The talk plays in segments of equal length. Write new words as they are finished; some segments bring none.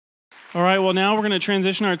All right, well, now we're going to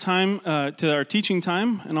transition our time to our teaching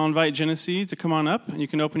time, and I'll invite Genesee to come on up, and you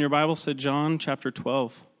can open your Bibles to John chapter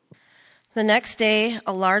 12. The next day,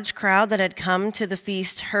 a large crowd that had come to the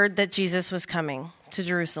feast heard that Jesus was coming to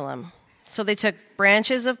Jerusalem. So they took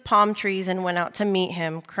branches of palm trees and went out to meet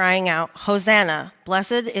him, crying out, "Hosanna!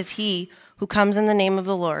 Blessed is he who comes in the name of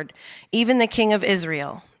the Lord, even the King of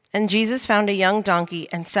Israel." And Jesus found a young donkey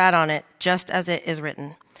and sat on it, just as it is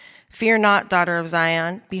written, "Fear not, daughter of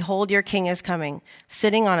Zion. Behold, your king is coming,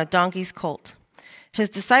 sitting on a donkey's colt." His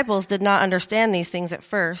disciples did not understand these things at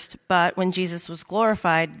first, but when Jesus was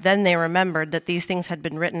glorified, then they remembered that these things had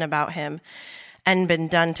been written about him and been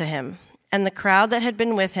done to him. And the crowd that had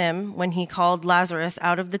been with him when he called Lazarus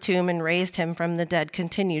out of the tomb and raised him from the dead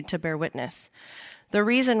continued to bear witness. The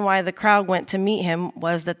reason why the crowd went to meet him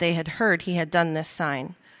was that they had heard he had done this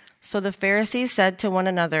sign. So the Pharisees said to one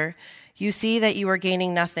another, "You see that you are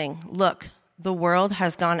gaining nothing. Look, the world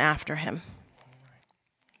has gone after him."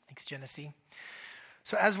 Thanks, Genesee.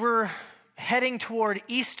 So as we're heading toward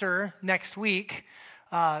Easter next week,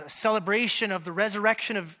 celebration of the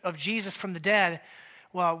resurrection of Jesus from the dead,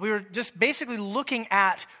 well, we were just basically looking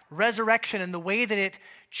at resurrection and the way that it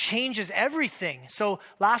changes everything. So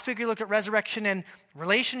last week we looked at resurrection and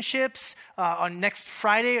relationships. On next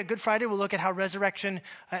Friday, Good Friday, we'll look at how resurrection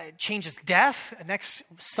changes death. Next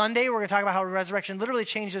Sunday, we're going to talk about how resurrection literally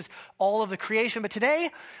changes all of the creation. But today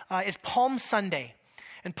is Palm Sunday.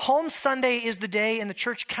 And Palm Sunday is the day in the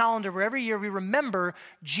church calendar where every year we remember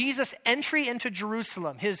Jesus' entry into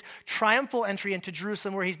Jerusalem, his triumphal entry into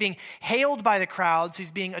Jerusalem, where he's being hailed by the crowds,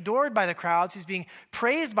 he's being adored by the crowds, he's being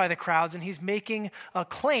praised by the crowds, and he's making a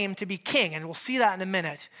claim to be king. And we'll see that in a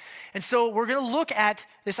minute. And so we're going to look at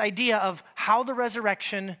this idea of how the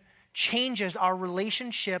resurrection changes our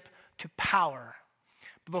relationship to power.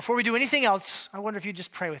 But before we do anything else, I wonder if you'd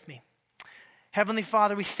just pray with me. Heavenly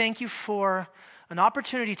Father, we thank you for an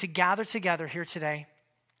opportunity to gather together here today.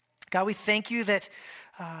 God, we thank you that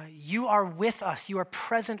you are with us. You are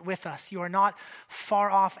present with us. You are not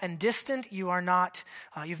far off and distant. You are not.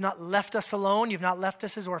 You've not left us alone. You've not left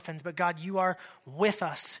us as orphans. But God, you are with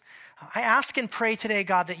us. I ask and pray today,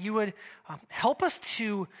 God, that you would help us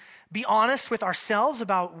to be honest with ourselves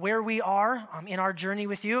about where we are in our journey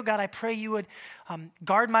with you. God, I pray you would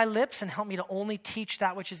guard my lips and help me to only teach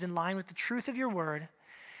that which is in line with the truth of your word.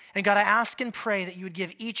 And God, I ask and pray that you would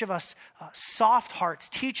give each of us soft hearts,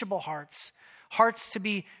 teachable hearts, hearts to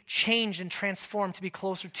be changed and transformed to be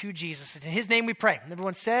closer to Jesus. In his name we pray. And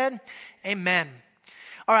everyone said, amen.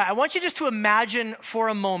 All right, I want you just to imagine for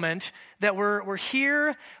a moment that we're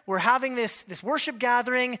here, we're having this worship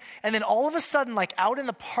gathering, and then all of a sudden, like out in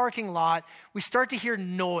the parking lot, we start to hear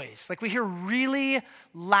noise. Like we hear really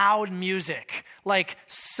loud music, like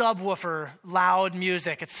subwoofer loud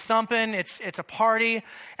music. It's thumping, it's a party,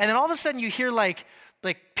 and then all of a sudden you hear like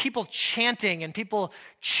people chanting and people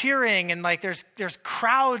cheering, and like there's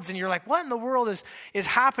crowds, and you're like, what in the world is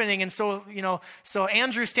happening? And so so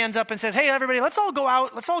Andrew stands up and says, "Hey everybody, let's all go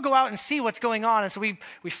out and see what's going on." And so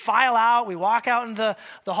we file out, we walk out in the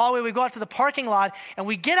hallway, we go out to the parking lot, and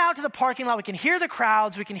we get out to the parking lot, we can hear the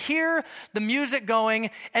crowds, we can hear the music going,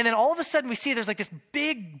 and then all of a sudden we see there's like this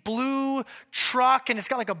big blue truck, and it's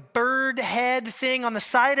got like a bird head thing on the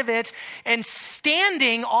side of it, and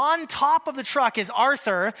standing on top of the truck is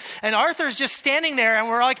Arthur, and Arthur's just standing there, and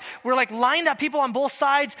we're like lined up, people on both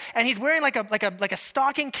sides, and he's wearing like a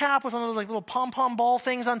stocking cap with one of those like little pom-pom ball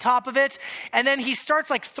things on top of it, and then he starts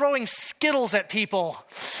like throwing Skittles at people,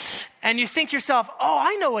 and you think to yourself, oh,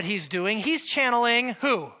 I know what he's doing. He's channeling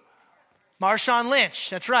who? Marshawn Lynch,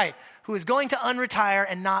 that's right, who is going to unretire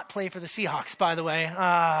and not play for the Seahawks, by the way.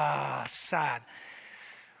 Sad.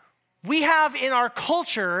 We have in our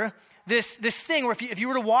culture this thing where if you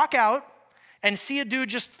were to walk out and see a dude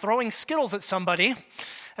just throwing Skittles at somebody,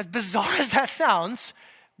 as bizarre as that sounds,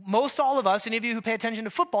 most all of us, any of you who pay attention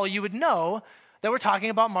to football, you would know that we're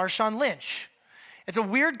talking about Marshawn Lynch. It's a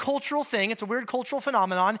weird cultural thing. It's a weird cultural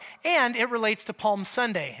phenomenon, and it relates to Palm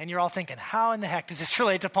Sunday. And you're all thinking, how in the heck does this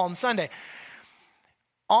relate to Palm Sunday?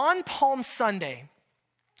 On Palm Sunday,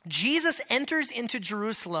 Jesus enters into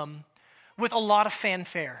Jerusalem with a lot of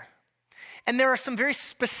fanfare. And there are some very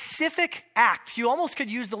specific acts. You almost could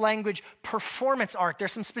use the language performance art.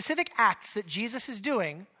 There's some specific acts that Jesus is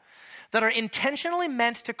doing that are intentionally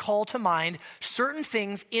meant to call to mind certain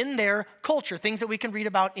things in their culture, things that we can read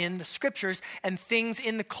about in the scriptures and things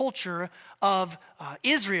in the culture of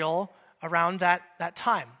Israel around that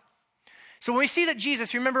time. So when we see that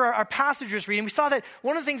Jesus, remember our passage was reading, we saw that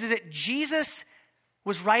one of the things is that Jesus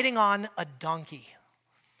was riding on a donkey.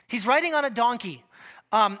 He's riding on a donkey.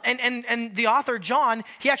 And the author, John,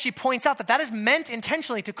 he actually points out that is meant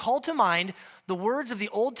intentionally to call to mind the words of the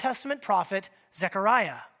Old Testament prophet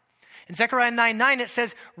Zechariah. In Zechariah 9:9, it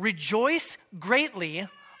says, "Rejoice greatly,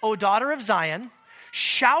 O daughter of Zion.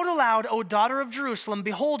 Shout aloud, O daughter of Jerusalem.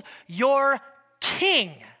 Behold, your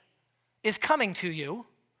king is coming to you.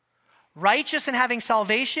 Righteous and having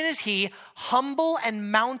salvation is he, humble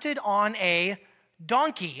and mounted on a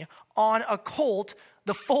donkey, on a colt,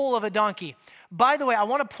 the foal of a donkey." By the way, I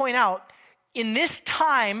want to point out, in this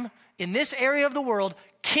time, in this area of the world,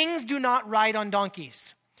 kings do not ride on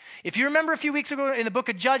donkeys. If you remember a few weeks ago in the book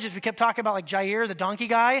of Judges, we kept talking about like Jair, the donkey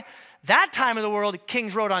guy. That time of the world,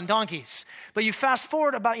 kings rode on donkeys. But you fast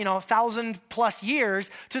forward about, 1,000 plus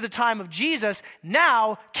years to the time of Jesus.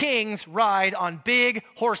 Now, kings ride on big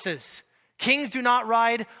horses. Kings do not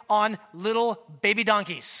ride on little baby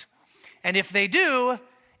donkeys. And if they do,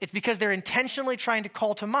 it's because they're intentionally trying to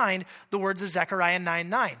call to mind the words of Zechariah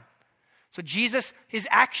 9:9. So Jesus, his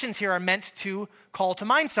actions here are meant to call to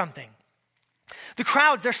mind something. The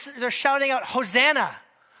crowds, they're shouting out, "Hosanna,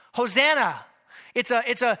 Hosanna." It's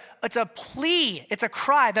a plea, it's a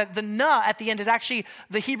cry. The na at the end is actually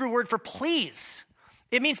the Hebrew word for please.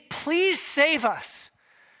 It means please save us.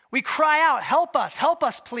 We cry out, help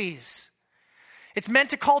us please. It's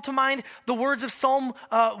meant to call to mind the words of Psalm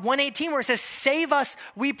 118 where it says, "Save us,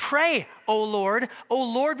 we pray, O Lord. O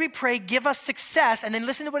Lord, we pray, give us success." And then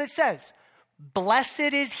listen to what it says. "Blessed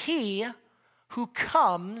is he who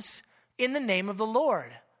comes in the name of the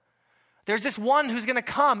Lord." There's this one who's going to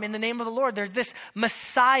come in the name of the Lord. There's this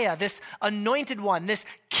Messiah, this anointed one, this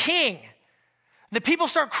king. The people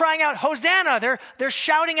start crying out, "Hosanna." They're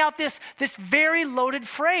shouting out this very loaded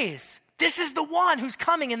phrase. This is the one who's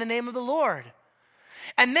coming in the name of the Lord.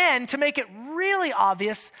 And then, to make it really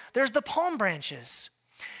obvious, there's the palm branches.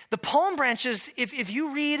 The palm branches, if you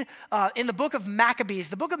read in the book of Maccabees,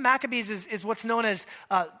 the book of Maccabees is what's known as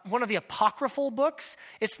one of the apocryphal books.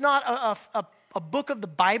 It's not a book of the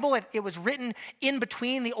Bible. It was written in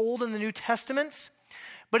between the Old and the New Testaments.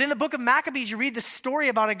 But in the book of Maccabees, you read the story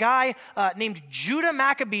about a guy named Judah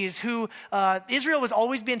Maccabees who Israel was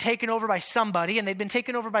always being taken over by somebody, and they'd been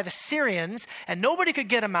taken over by the Syrians, and nobody could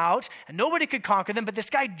get them out, and nobody could conquer them. But this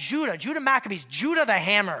guy Judah Maccabees, Judah the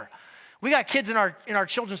Hammer. We got kids in our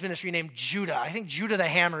children's ministry named Judah. I think Judah the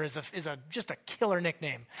Hammer is just a killer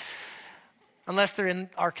nickname. Unless they're in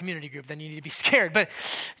our community group, then you need to be scared. But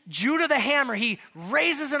Judah the Hammer, he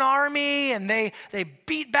raises an army and they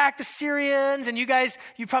beat back the Syrians. And you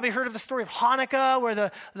probably heard of the story of Hanukkah where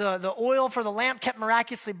the oil for the lamp kept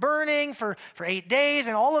miraculously burning for 8 days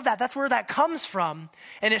and all of that. That's where that comes from.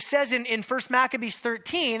 And it says in 1 Maccabees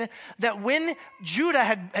 13 that when Judah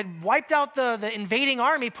had wiped out the invading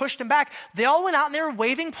army, pushed them back, they all went out and they were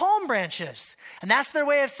waving palm branches. And that's their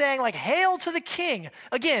way of saying like, "Hail to the king."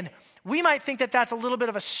 Again, we might think that that's a little bit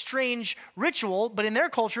of a strange ritual, but in their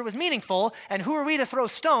culture it was meaningful. And who are we to throw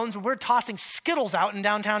stones when we're tossing Skittles out in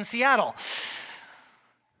downtown Seattle?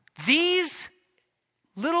 These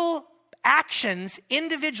little actions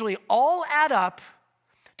individually all add up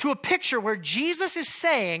to a picture where Jesus is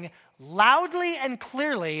saying loudly and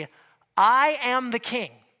clearly, "I am the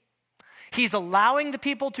king." He's allowing the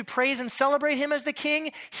people to praise and celebrate him as the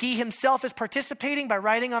king. He himself is participating by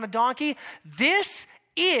riding on a donkey. This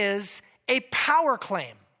is a power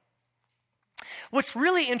claim. What's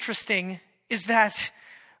really interesting is that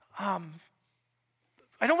I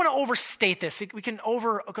don't want to overstate this. We can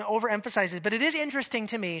overemphasize it, but it is interesting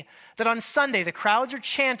to me that on Sunday the crowds are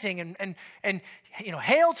chanting and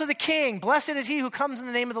 "Hail to the King! Blessed is he who comes in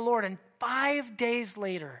the name of the Lord." And 5 days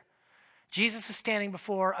later, Jesus is standing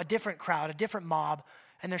before a different crowd, a different mob,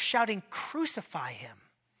 and they're shouting, "Crucify him."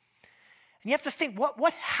 And you have to think,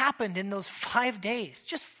 what happened in those 5 days?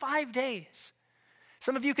 Just 5 days.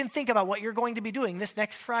 Some of you can think about what you're going to be doing this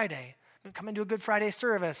next Friday. Come into a Good Friday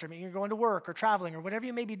service, or maybe you're going to work or traveling or whatever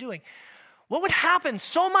you may be doing. What would happen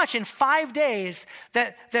so much in 5 days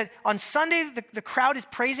that on Sunday the crowd is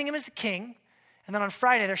praising him as the king, and then on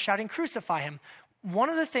Friday they're shouting, "Crucify him"? One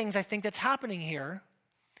of the things I think that's happening here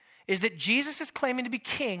is that Jesus is claiming to be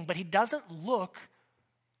king, but he doesn't look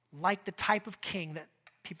like the type of king that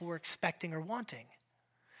people were expecting or wanting.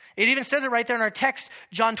 It even says it right there in our text,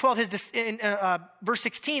 John 12, verse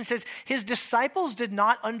 16 says, "His disciples did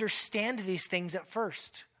not understand these things at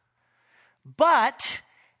first. But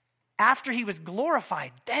after he was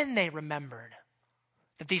glorified, then they remembered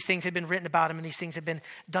that these things had been written about him and these things had been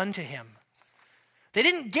done to him." They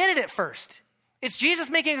didn't get it at first. It's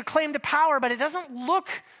Jesus making a claim to power, but it doesn't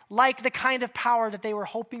look like the kind of power that they were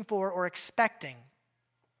hoping for or expecting.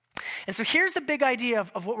 And so here's the big idea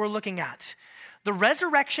of what we're looking at. The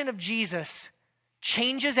resurrection of Jesus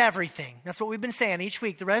changes everything. That's what we've been saying each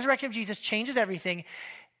week. The resurrection of Jesus changes everything,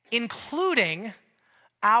 including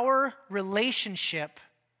our relationship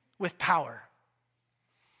with power.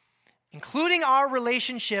 Including our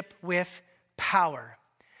relationship with power.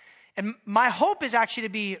 And my hope is actually to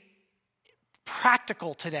be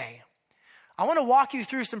practical today. I want to walk you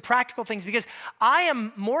through some practical things because I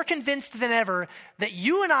am more convinced than ever that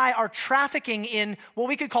you and I are trafficking in what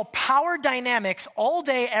we could call power dynamics all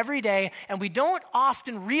day, every day, and we don't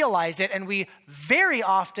often realize it, and we very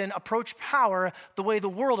often approach power the way the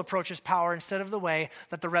world approaches power instead of the way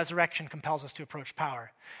that the resurrection compels us to approach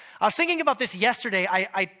power. I was thinking about this yesterday.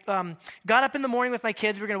 I got up in the morning with my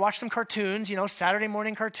kids. We were going to watch some cartoons, Saturday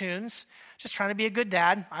morning cartoons, just trying to be a good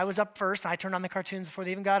dad. I was up first, and I turned on the cartoons before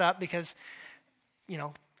they even got up because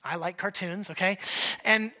I like cartoons, okay?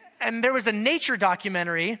 And there was a nature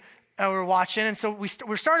documentary we were watching, and so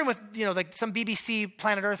we're starting with, like some BBC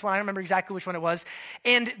Planet Earth one. I don't remember exactly which one it was.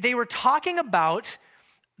 And they were talking about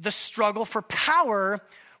the struggle for power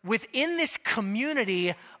within this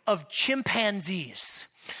community of chimpanzees.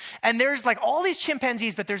 And there's like all these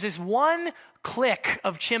chimpanzees, but there's this one clique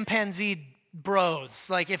of chimpanzee bros.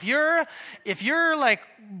 Like if you're like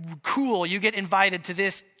cool, you get invited to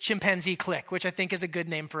this chimpanzee clique, which I think is a good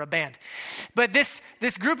name for a band. But this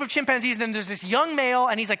group of chimpanzees, then there's this young male,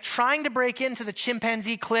 and he's like trying to break into the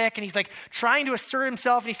chimpanzee clique, and he's like trying to assert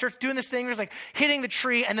himself, and he starts doing this thing where he's like hitting the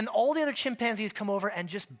tree, and then all the other chimpanzees come over and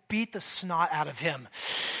just beat the snot out of him.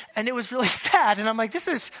 And it was really sad, and I'm like, this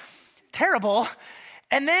is terrible.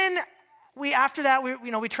 And then after that,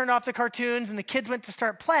 we turned off the cartoons and the kids went to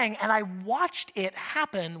start playing, and I watched it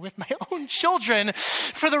happen with my own children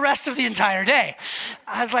for the rest of the entire day.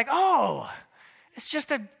 I was like, oh, it's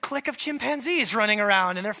just a clique of chimpanzees running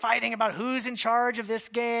around, and they're fighting about who's in charge of this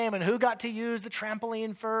game and who got to use the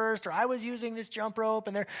trampoline first, or I was using this jump rope,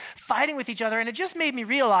 and they're fighting with each other. And it just made me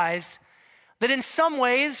realize that in some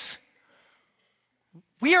ways,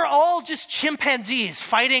 we are all just chimpanzees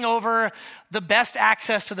fighting over the best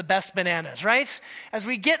access to the best bananas, right? As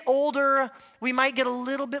we get older, we might get a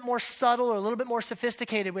little bit more subtle or a little bit more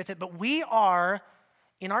sophisticated with it, but we are,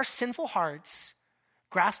 in our sinful hearts,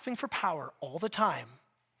 grasping for power all the time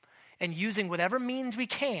and using whatever means we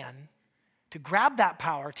can to grab that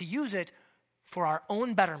power, to use it for our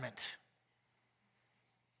own betterment.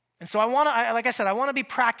 And so I want to be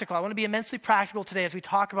practical. I want to be immensely practical today as we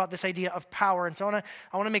talk about this idea of power. And so I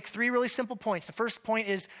want to make three really simple points. The first point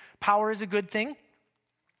is power is a good thing.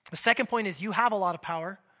 The second point is you have a lot of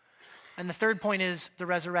power. And the third point is the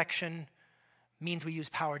resurrection means we use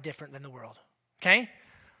power different than the world. Okay?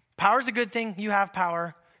 Power is a good thing. You have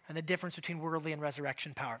power. And the difference between worldly and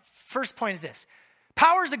resurrection power. First point is this.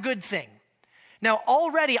 Power is a good thing. Now,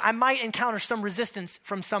 already I might encounter some resistance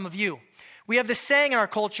from some of you. We have this saying in our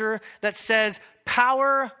culture that says,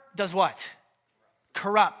 power does what?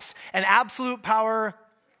 Corrupts. And absolute power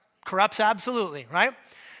corrupts absolutely, right?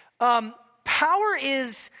 Power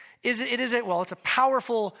it's a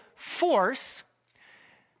powerful force,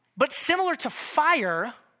 but similar to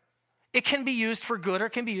fire, it can be used for good or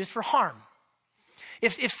it can be used for harm.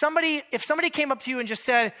 If somebody came up to you and just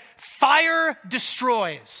said, fire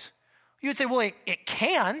destroys, you would say, well, it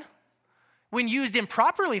can. When used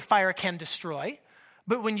improperly, fire can destroy,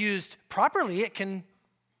 but when used properly, it can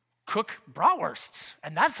cook bratwursts,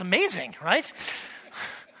 and that's amazing, right?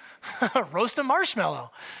 Roast a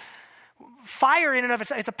marshmallow. Fire in and of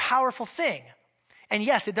itself, it's a powerful thing. And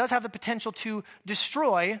yes, it does have the potential to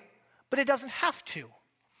destroy, but it doesn't have to.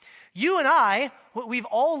 You and I, we've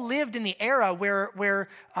all lived in the era where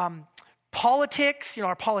politics,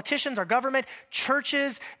 our politicians, our government,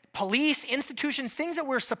 churches, police, institutions, things that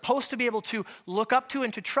we're supposed to be able to look up to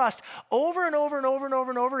and to trust, over and over and over and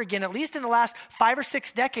over and over again, at least in the last 5 or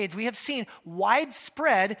 6 decades, we have seen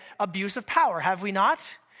widespread abuse of power, have we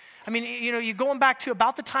not? I mean, you're going back to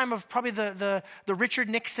about the time of probably the Richard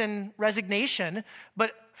Nixon resignation,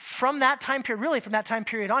 but from that time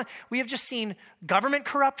period on, we have just seen government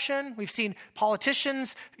corruption. We've seen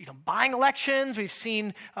politicians, buying elections. We've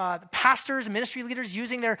seen pastors and ministry leaders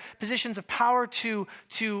using their positions of power to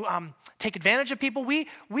take advantage of people. We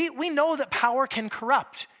know that power can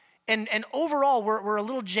corrupt, and overall, we're a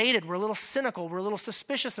little jaded. We're a little cynical. We're a little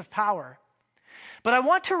suspicious of power. But I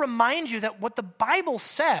want to remind you that what the Bible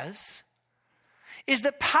says is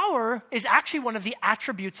that power is actually one of the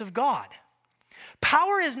attributes of God.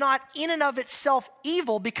 Power is not in and of itself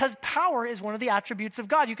evil because power is one of the attributes of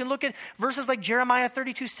God. You can look at verses like Jeremiah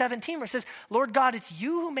 32:17 where it says, Lord God, it's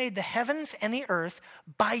you who made the heavens and the earth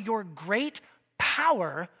by your great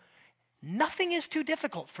power. Nothing is too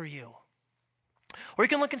difficult for you. Or you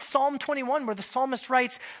can look at Psalm 21 where the psalmist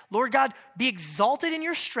writes, Lord God, be exalted in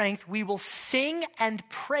your strength. We will sing and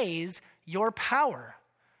praise your power.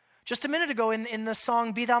 Just a minute ago in the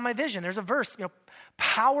song, Be Thou My Vision, there's a verse,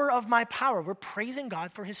 power of my power. We're praising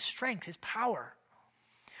God for his strength, his power.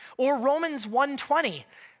 Or Romans 1:20,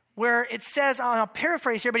 where it says, I'll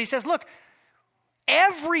paraphrase here, but he says, look,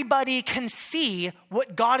 everybody can see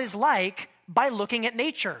what God is like by looking at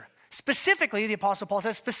nature. Specifically, the Apostle Paul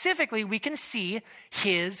says, specifically, we can see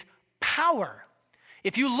his power.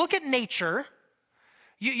 If you look at nature,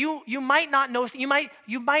 you might not know, you might,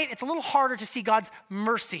 it's a little harder to see God's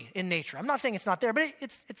mercy in nature. I'm not saying it's not there, but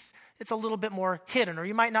it's a little bit more hidden, or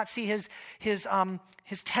you might not see his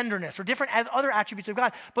tenderness or different other attributes of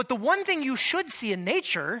God. But the one thing you should see in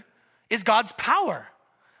nature is God's power.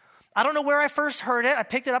 I don't know where I first heard it. I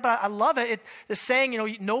picked it up, and I love it. The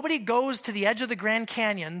saying, nobody goes to the edge of the Grand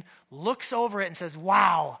Canyon, looks over it, and says,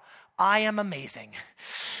 wow, I am amazing.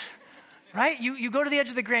 Right? You go to the edge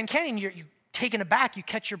of the Grand Canyon, you're taken aback, you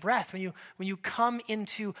catch your breath when you come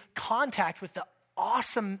into contact with the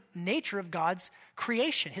awesome nature of God's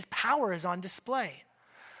creation. His power is on display.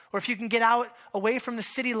 Or if you can get out away from the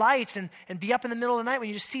city lights and be up in the middle of the night when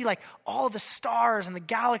you just see like all of the stars and the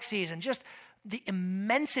galaxies and just the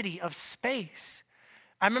immensity of space.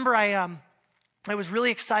 I remember I was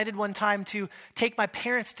really excited one time to take my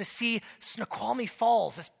parents to see Snoqualmie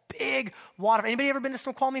Falls, this big waterfall. Anybody ever been to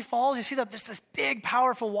Snoqualmie Falls? You see this big,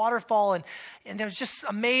 powerful waterfall, and I was just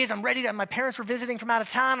amazed. My parents were visiting from out of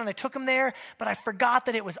town, and I took them there, but I forgot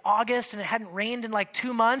that it was August, and it hadn't rained in like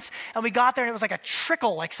 2 months, and we got there, and it was like a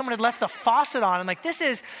trickle, like someone had left the faucet on. I'm like, this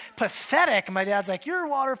is pathetic. And my dad's like, your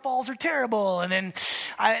waterfalls are terrible. And then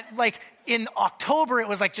in October, it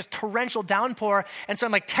was like just torrential downpour. And so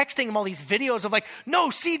I'm like texting him all these videos of like,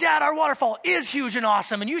 no, see Dad, our waterfall is huge and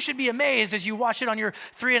awesome. And you should be amazed as you watch it on your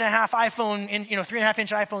 3.5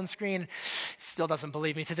 inch iPhone screen. Still doesn't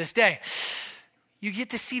believe me to this day. You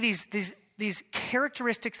get to see these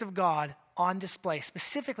characteristics of God on display,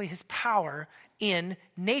 specifically his power in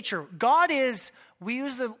nature. God is, we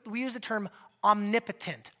use the term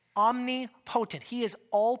omnipotent, omnipotent. He is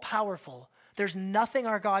all powerful. There's nothing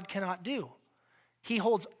our God cannot do. He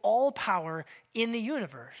holds all power in the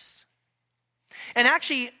universe. And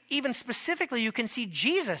actually, even specifically, you can see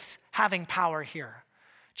Jesus having power here.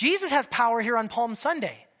 Jesus has power here on Palm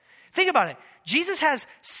Sunday. Think about it. Jesus has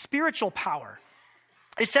spiritual power.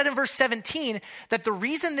 It said in verse 17 that the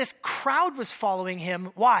reason this crowd was following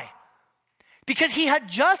him, why? Because he had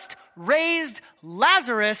just raised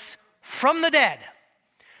Lazarus from the dead.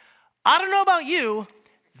 I don't know about you,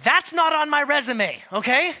 that's not on my resume,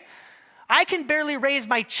 okay? I can barely raise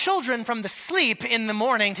my children from the sleep in the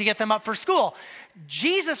morning to get them up for school.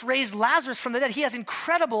 Jesus raised Lazarus from the dead. He has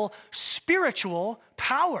incredible spiritual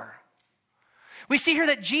power. We see here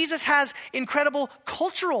that Jesus has incredible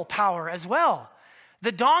cultural power as well.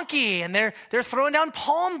 The donkey, and they're throwing down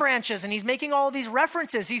palm branches, and he's making all of these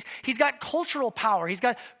references. He's got cultural power. He's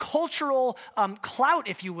got cultural clout,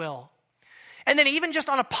 if you will. And then even just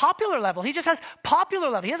on a popular level, he just has popular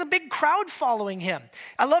level. He has a big crowd following him.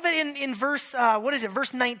 I love it in verse,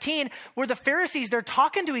 verse 19, where the Pharisees, they're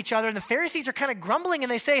talking to each other, and the Pharisees are kind of grumbling,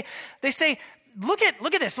 and they say, look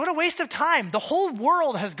at this, what a waste of time. The whole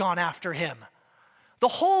world has gone after him. The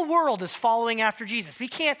whole world is following after Jesus. We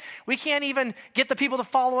can't even get the people to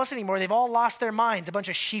follow us anymore. They've all lost their minds, a bunch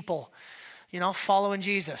of sheeple, following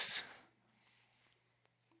Jesus.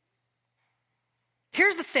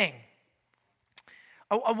 Here's the thing.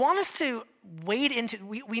 I want us to wade into,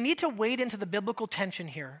 we need to wade into the biblical tension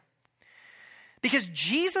here. Because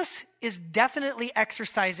Jesus is definitely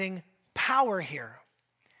exercising power here.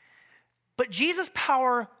 But Jesus'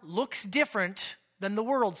 power looks different than the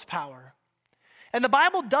world's power. And the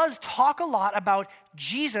Bible does talk a lot about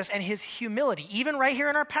Jesus and his humility. Even right here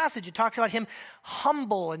in our passage, it talks about him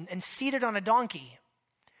humble and seated on a donkey.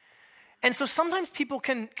 And so sometimes people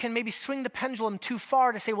can maybe swing the pendulum too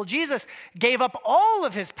far to say, well, Jesus gave up all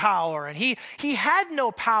of his power and he had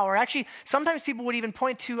no power. Actually, sometimes people would even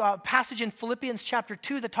point to a passage in Philippians chapter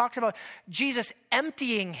 2 that talks about Jesus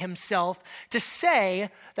emptying himself to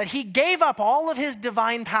say that he gave up all of his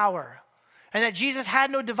divine power and that Jesus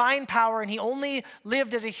had no divine power and he only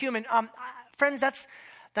lived as a human. Friends, that's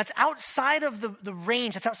outside of the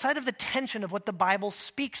range, that's outside of the tension of what the Bible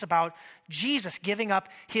speaks about Jesus giving up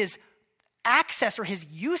his access or his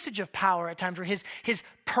usage of power at times, or his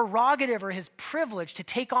prerogative or his privilege to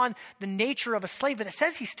take on the nature of a slave. But it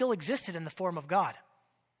says he still existed in the form of God.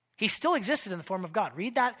 He still existed in the form of God.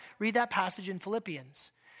 Read that passage in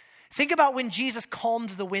Philippians. Think about when Jesus calmed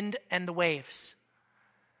the wind and the waves.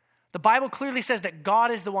 The Bible clearly says that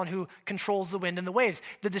God is the one who controls the wind and the waves.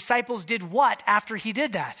 The disciples did what after he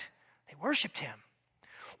did that? They worshiped him.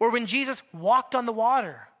 Or when Jesus walked on the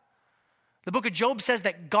water, the book of Job says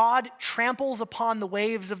that God tramples upon the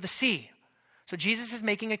waves of the sea. So Jesus is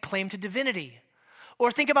making a claim to divinity.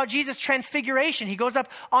 Or think about Jesus' transfiguration. He goes up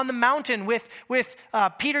on the mountain with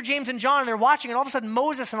Peter, James, and John, and they're watching, and all of a sudden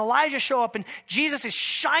Moses and Elijah show up, and Jesus is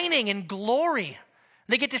shining in glory.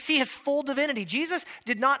 They get to see his full divinity. Jesus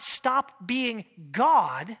did not stop being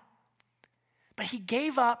God, but he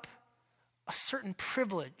gave up a certain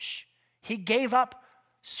privilege. He gave up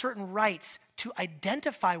certain rights to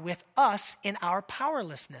identify with us in our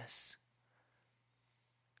powerlessness.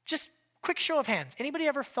 Just quick show of hands. Anybody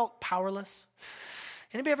ever felt powerless?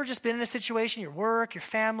 Anybody ever just been in a situation, your work, your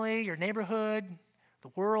family, your neighborhood,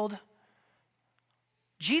 the world?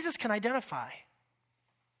 Jesus can identify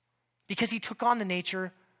because he took on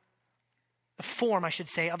the form,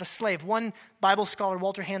 of a slave. One Bible scholar,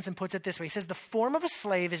 Walter Hansen, puts it this way. He says, the form of a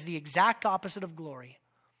slave is the exact opposite of glory.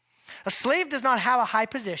 A slave does not have a high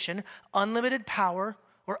position, unlimited power,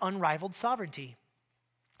 or unrivaled sovereignty.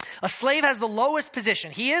 A slave has the lowest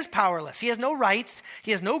position. He is powerless. He has no rights.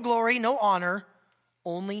 He has no glory, no honor,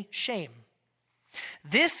 only shame.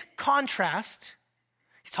 This contrast,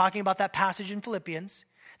 he's talking about that passage in Philippians,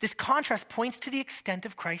 this contrast points to the extent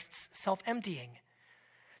of Christ's self-emptying.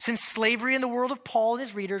 Since slavery in the world of Paul and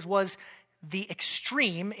his readers was the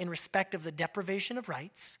extreme in respect of the deprivation of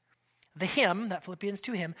rights, the hymn, that Philippians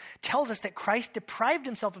 2 hymn, tells us that Christ deprived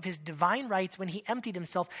himself of his divine rights when he emptied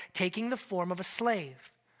himself, taking the form of a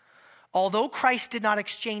slave. Although Christ did not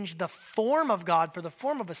exchange the form of God for the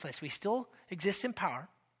form of a slave, so he still exists in power,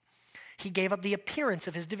 he gave up the appearance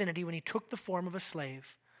of his divinity when he took the form of a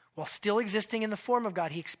slave. While still existing in the form of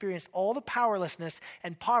God, he experienced all the powerlessness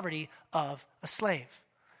and poverty of a slave.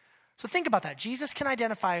 So think about that. Jesus can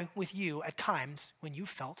identify with you at times when you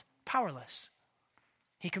felt powerless.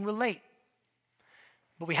 He can relate.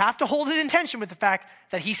 But we have to hold it in tension with the fact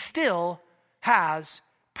that he still has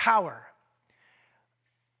power.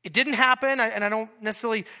 It didn't happen, and I don't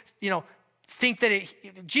necessarily, think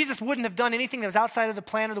that Jesus wouldn't have done anything that was outside of the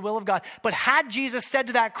plan or the will of God. But had Jesus said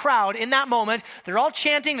to that crowd in that moment, they're all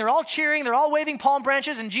chanting, they're all cheering, they're all waving palm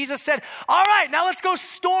branches, and Jesus said, all right, now let's go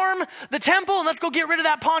storm the temple and let's go get rid of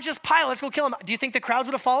that Pontius Pilate. Let's go kill him. Do you think the crowds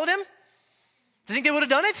would have followed him? Do you think they would have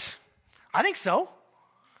done it? I think so.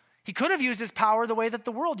 He could have used his power the way that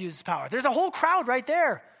the world uses power. There's a whole crowd right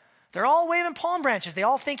there. They're all waving palm branches. They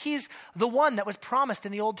all think he's the one that was promised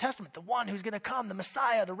in the Old Testament, the one who's going to come, the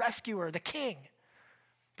Messiah, the rescuer, the king.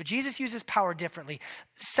 But Jesus uses power differently.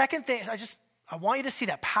 Second thing, I want you to see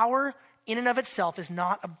that power in and of itself is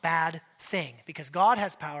not a bad thing because God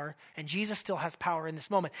has power and Jesus still has power in this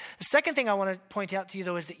moment. The second thing I want to point out to you,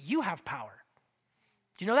 though, is that you have power.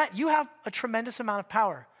 Do you know that? You have a tremendous amount of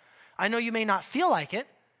power. I know you may not feel like it,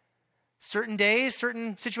 certain days,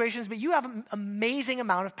 certain situations, but you have an amazing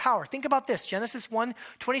amount of power. Think about this. Genesis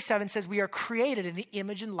 1:27 says we are created in the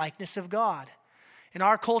image and likeness of God. In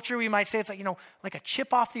our culture, we might say it's like a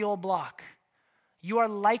chip off the old block. You are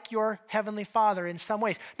like your heavenly Father in some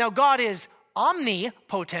ways. Now, God is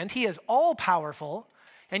omnipotent. He is all-powerful.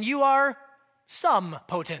 And you are some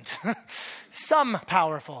potent, some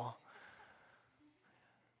powerful.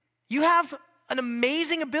 You have an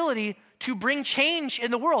amazing ability to bring change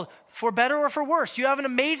in the world, for better or for worse. You have an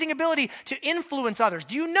amazing ability to influence others.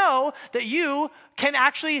 Do you know that you can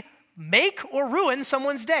actually make or ruin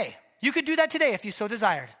someone's day? You could do that today if you so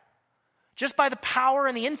desired, just by the power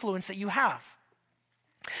and the influence that you have.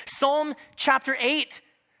 Psalm chapter 8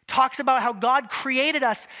 talks about how God created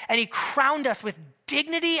us and he crowned us with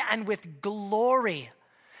dignity and with glory.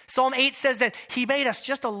 Psalm 8 says that he made us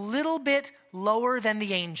just a little bit lower than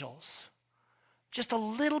the angels. Just a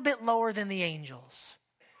little bit lower than the angels.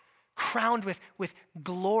 Crowned with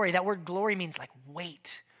glory. That word glory means like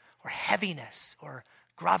weight or heaviness or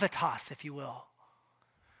gravitas, if you will.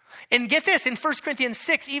 And get this, in 1 Corinthians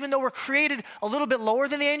 6, even though we're created a little bit lower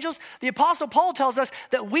than the angels, the Apostle Paul tells us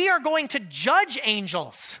that we are going to judge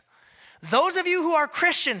angels. Those of you who are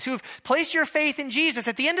Christians, who have placed your faith in Jesus,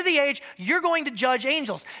 at the end of the age, you're going to judge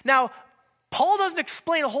angels. Now, Paul doesn't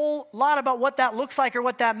explain a whole lot about what that looks like or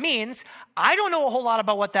what that means. I don't know a whole lot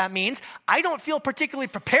about what that means. I don't feel particularly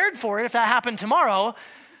prepared for it if that happened tomorrow,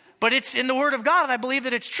 but it's in the Word of God and I believe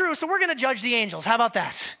that it's true, so we're going to judge the angels. How about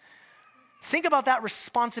that? Think about that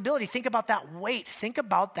responsibility. Think about that weight. Think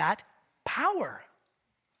about that power.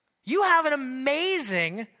 You have an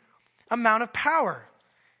amazing amount of power.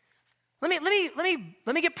 Let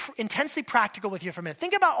me get intensely practical with you for a minute.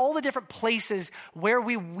 Think about all the different places where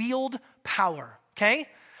we wield power, okay?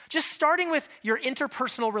 Just starting with your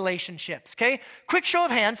interpersonal relationships, okay? Quick show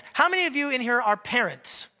of hands. How many of you in here are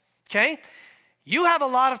parents, okay? You have a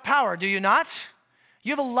lot of power, do you not?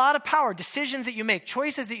 You have a lot of power, decisions that you make,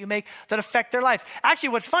 choices that you make that affect their lives. Actually,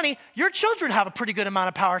 what's funny, your children have a pretty good amount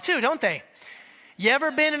of power too, don't they? You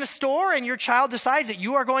ever been in a store and your child decides that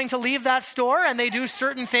you are going to leave that store and they do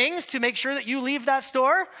certain things to make sure that you leave that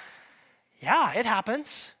store? Yeah, it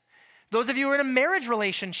happens. Those of you who are in a marriage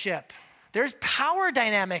relationship, there's power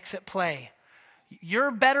dynamics at play.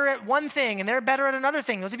 You're better at one thing and they're better at another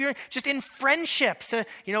thing. Those of you just in friendships,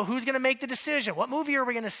 who's going to make the decision? What movie are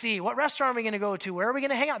we going to see? What restaurant are we going to go to? Where are we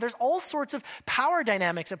going to hang out? There's all sorts of power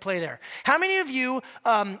dynamics at play there. How many of you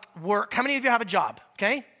work? How many of you have a job?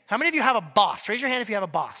 Okay. How many of you have a boss? Raise your hand if you have a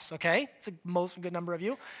boss. Okay. It's a good number of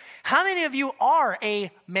you. How many of you are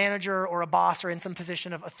a manager or a boss or in some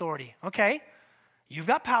position of authority? Okay. You've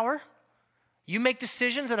got power. You make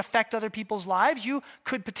decisions that affect other people's lives. You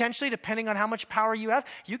could potentially, depending on how much power you have,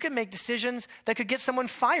 you could make decisions that could get someone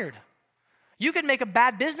fired. You could make a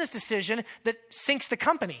bad business decision that sinks the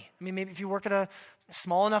company. I mean, maybe if you work at a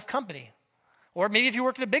small enough company. Or maybe if you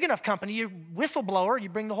work at a big enough company, you whistleblower, you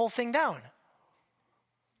bring the whole thing down.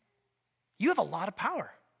 You have a lot of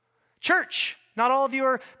power. Church, not all of you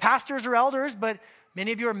are pastors or elders, but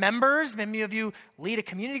many of you are members, many of you lead a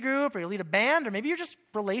community group or you lead a band, or maybe you're just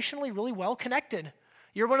relationally really well connected.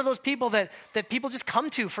 You're one of those people that people just come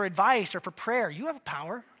to for advice or for prayer. You have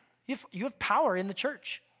power. You have power in the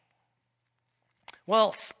church.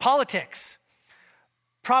 Well, politics.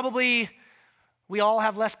 Probably we all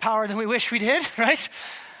have less power than we wish we did, right?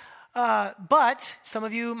 But some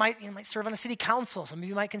of you might serve on a city council. Some of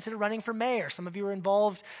you might consider running for mayor. Some of you are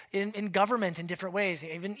involved in government in different ways.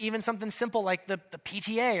 Even something simple like the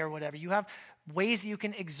PTA or whatever. You have ways that you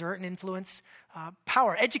can exert and influence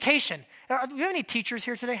power. Education. Do we have any teachers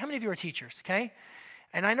here today? How many of you are teachers? Okay,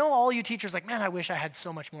 and I know all you teachers like, man, I wish I had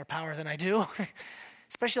so much more power than I do.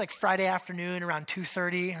 Especially like Friday afternoon around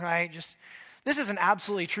 2:30, right? This is an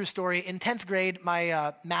absolutely true story. In 10th grade,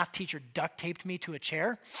 my math teacher duct taped me to a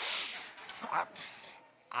chair.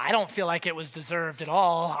 I don't feel like it was deserved at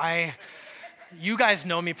all. You guys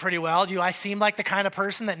know me pretty well. Do I seem like the kind of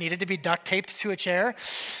person that needed to be duct taped to a chair?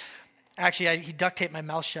 Actually, he duct taped my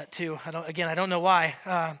mouth shut too. I don't know why.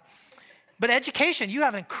 But education, you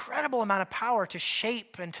have an incredible amount of power to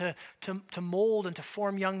shape and to mold and to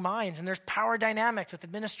form young minds. And there's power dynamics with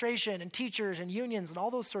administration and teachers and unions and all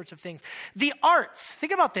those sorts of things. The arts,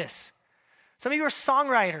 think about this. Some of you are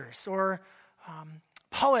songwriters or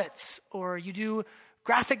poets, or you do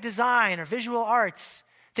graphic design or visual arts.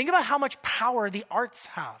 Think about how much power the arts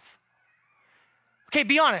have. Okay,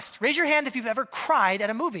 be honest. Raise your hand if you've ever cried at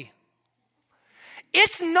a movie.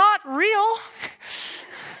 It's not real.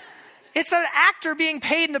 It's an actor being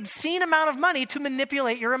paid an obscene amount of money to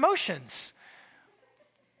manipulate your emotions.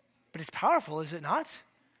 But it's powerful, is it not?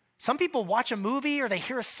 Some people watch a movie or they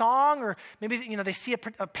hear a song or maybe they see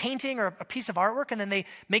a painting or a piece of artwork and then they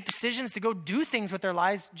make decisions to go do things with their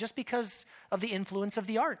lives just because of the influence of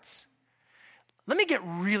the arts. Let me get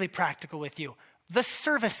really practical with you. The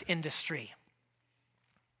service industry.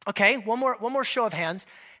 Okay, one more show of hands.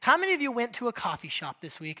 How many of you went to a coffee shop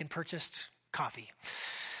this week and purchased coffee?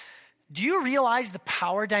 Do you realize the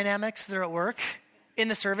power dynamics that are at work in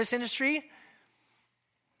the service industry?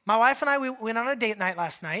 My wife and I, we went on a date night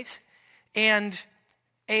last night, and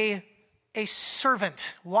a servant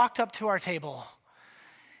walked up to our table,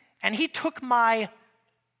 and he took my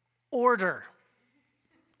order.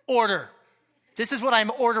 This is what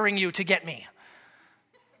I'm ordering you to get me.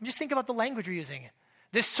 Just think about the language we're using.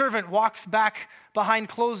 This servant walks back behind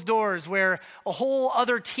closed doors where a whole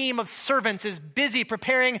other team of servants is busy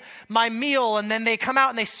preparing my meal, and then they come out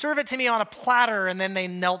and they serve it to me on a platter, and then they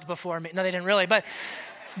knelt before me. No, they didn't really, but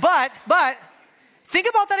think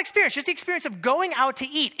about that experience, just the experience of going out to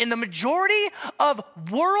eat. In the majority of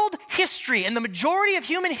world history, in the majority of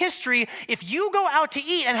human history, if you go out to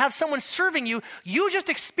eat and have someone serving you, you just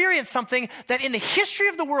experience something that in the history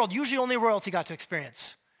of the world, usually only royalty got to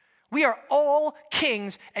experience. We are all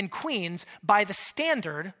kings and queens by the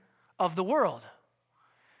standard of the world.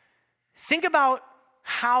 Think about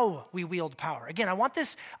how we wield power. Again,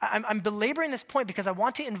 I'm belaboring this point because I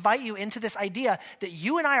want to invite you into this idea that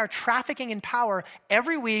you and I are trafficking in power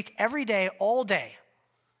every week, every day, all day.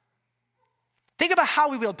 Think about how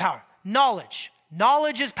we wield power. Knowledge.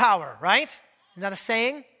 Knowledge is power, right? Is that a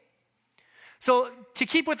saying? So to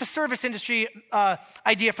keep with the service industry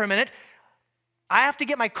idea for a minute, I have to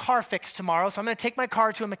get my car fixed tomorrow, so I'm going to take my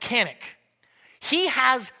car to a mechanic. He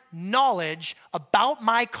has knowledge about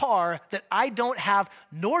my car that I don't have,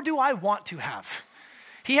 nor do I want to have.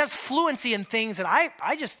 He has fluency in things that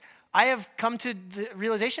I have come to the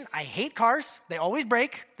realization, I hate cars. They always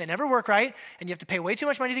break. They never work right. And you have to pay way too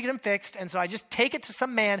much money to get them fixed. And so I just take it to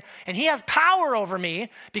some man, and he has power over me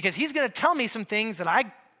because he's going to tell me some things that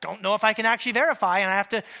I don't know if I can actually verify, and I have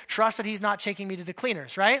to trust that he's not taking me to the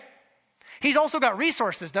cleaners, right? He's also got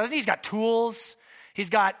resources, doesn't he? He's got tools. He's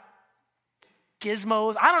got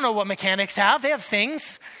gizmos. I don't know what mechanics have. They have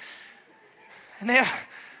things. And they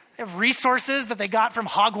have resources that they got from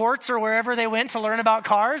Hogwarts or wherever they went to learn about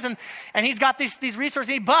cars. And he's got these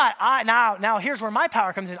resources. But now here's where my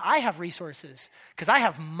power comes in. I have resources because I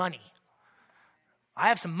have money. I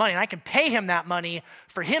have some money, and I can pay him that money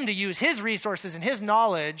for him to use his resources and his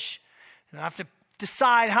knowledge. And I have to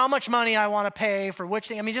decide how much money I want to pay for which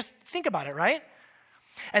thing. I mean, just think about it, right?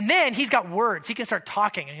 And then he's got words. He can start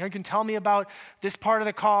talking, and he can tell me about this part of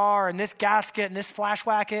the car and this gasket and this flash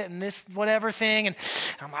wacket and this whatever thing. And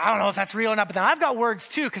I don't know if that's real or not, but then I've got words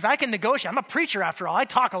too because I can negotiate. I'm a preacher after all. I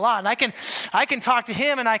talk a lot, and I can talk to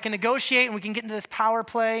him, and I can negotiate, and we can get into this power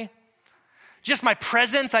play. Just my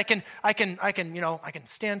presence, I can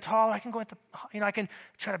stand tall. I can go I can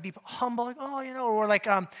try to be humble, or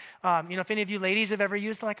if any of you ladies have ever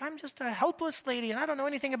used, I'm just a helpless lady and I don't know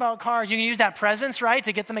anything about cars. You can use that presence, right,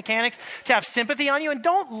 to get the mechanics to have sympathy on you. And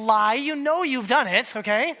don't lie, you've done it,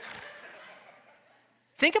 okay?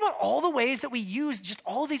 Think about all the ways that we use just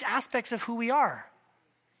all of these aspects of who we are.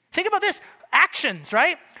 Think about this, actions,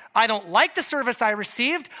 right? I don't like the service I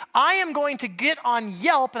received. I am going to get on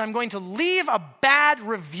Yelp and I'm going to leave a bad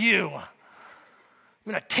review.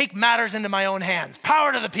 I'm going to take matters into my own hands.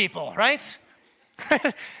 Power to the people, right?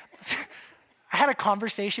 I had a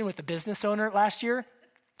conversation with a business owner last year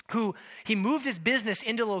who he moved his business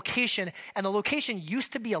into a location, and the location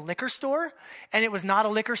used to be a liquor store, and it was not a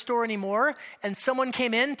liquor store anymore. And someone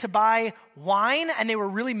came in to buy wine, and they were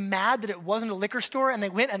really mad that it wasn't a liquor store, and they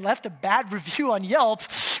went and left a bad review on Yelp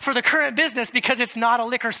for the current business because it's not a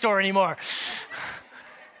liquor store anymore.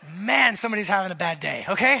 Man, somebody's having a bad day,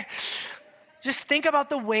 okay? Just think about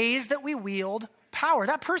the ways that we wield power.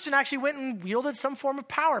 That person actually went and wielded some form of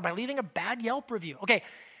power by leaving a bad Yelp review. Okay,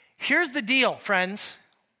 here's the deal, friends.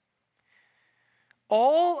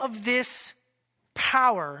 All of this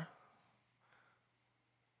power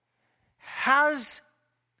has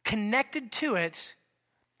connected to it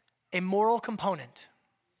a moral component.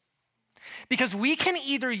 Because we can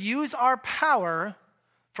either use our power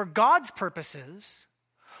for God's purposes,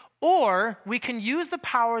 or we can use the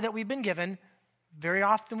power that we've been given, very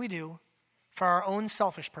often we do, for our own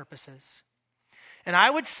selfish purposes. And I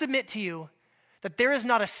would submit to you that there is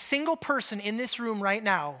not a single person in this room right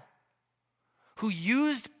now who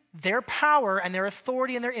used their power and their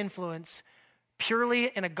authority and their influence purely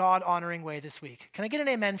in a God-honoring way this week. Can I get an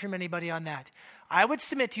amen from anybody on that? I would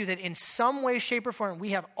submit to you that in some way, shape, or form,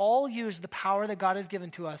 we have all used the power that God has given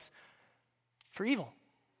to us for evil.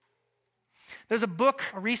 There's a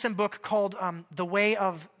recent book called The Way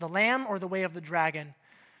of the Lamb or The Way of the Dragon.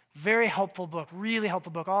 Very helpful book, really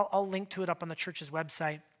helpful book. I'll link to it up on the church's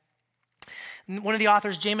website. One of the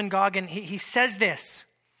authors, Jamin Goggin, he says this: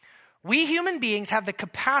 we human beings have the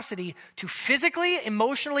capacity to physically,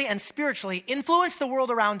 emotionally, and spiritually influence the world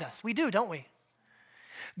around us. We do, don't we?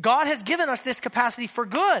 God has given us this capacity for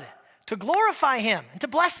good, to glorify him, and to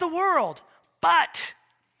bless the world. But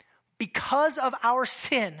because of our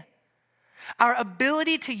sin, our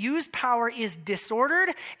ability to use power is disordered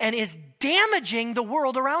and is damaging the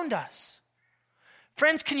world around us.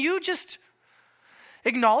 Friends, can you just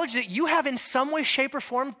acknowledge that you have in some way, shape, or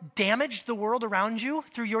form damaged the world around you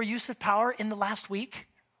through your use of power in the last week?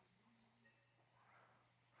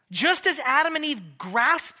 Just as Adam and Eve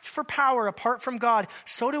grasped for power apart from God,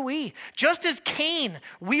 so do we. Just as Cain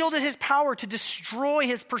wielded his power to destroy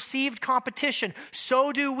his perceived competition,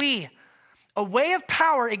 so do we. A way of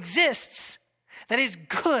power exists that is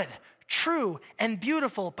good, true, and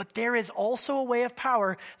beautiful, but there is also a way of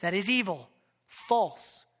power that is evil,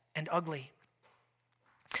 false, and ugly.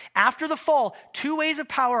 After the fall, two ways of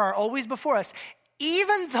power are always before us.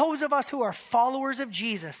 Even those of us who are followers of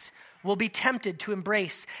Jesus will be tempted to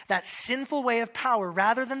embrace that sinful way of power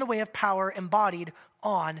rather than the way of power embodied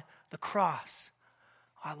on the cross.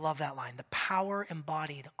 I love that line, the power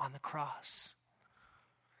embodied on the cross.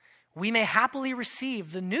 We may happily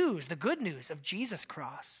receive the news, the good news of Jesus'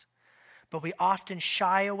 cross, but we often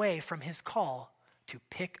shy away from his call to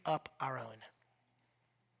pick up our own.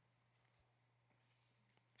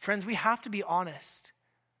 Friends, we have to be honest.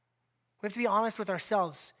 We have to be honest with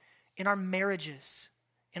ourselves in our marriages,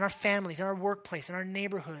 in our families, in our workplace, in our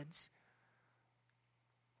neighborhoods.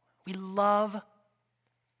 We love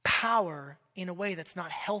power in a way that's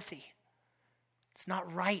not healthy. It's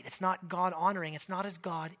not right. It's not God-honoring. It's not as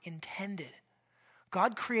God intended.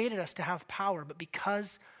 God created us to have power, but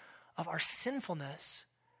because of our sinfulness,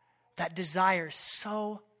 that desire is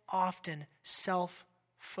so often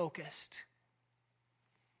self-focused.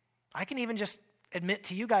 I can even just admit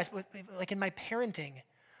to you guys, like in my parenting,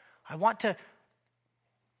 I want to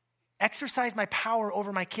exercise my power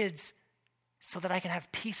over my kids so that I can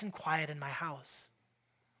have peace and quiet in my house.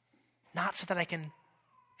 Not so that I can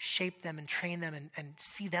shape them and train them and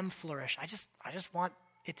see them flourish. I just want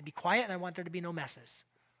it to be quiet, and I want there to be no messes.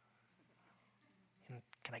 And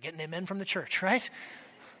can I get an amen from the church, right?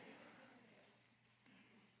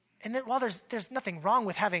 And then while there's nothing wrong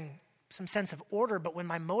with having some sense of order, but when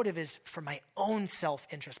my motive is for my own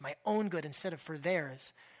self-interest, my own good instead of for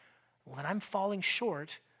theirs, well, then I'm falling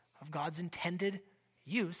short of God's intended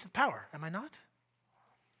use of power, am I not?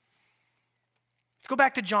 Let's go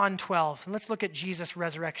back to John 12, and let's look at Jesus'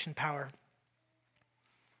 resurrection power.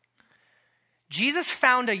 Jesus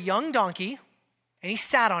found a young donkey, and he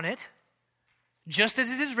sat on it, just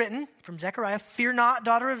as it is written from Zechariah, "Fear not,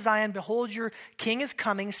 daughter of Zion, behold, your king is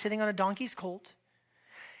coming, sitting on a donkey's colt."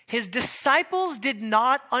 His disciples did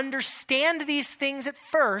not understand these things at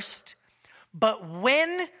first, but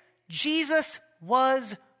when Jesus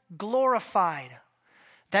was glorified,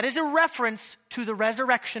 that is a reference to the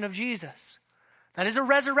resurrection of Jesus. That is a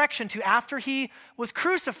resurrection to after he was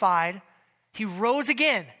crucified, he rose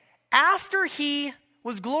again. After he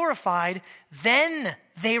was glorified, then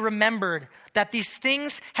they remembered that these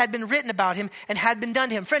things had been written about him and had been done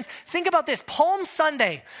to him. Friends, think about this. Palm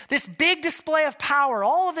Sunday, this big display of power,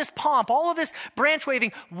 all of this pomp, all of this branch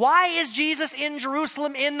waving. Why is Jesus in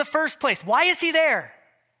Jerusalem in the first place? Why is he there?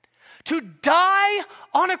 To die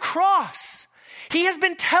on a cross. He has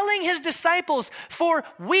been telling his disciples for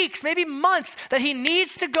weeks, maybe months, that he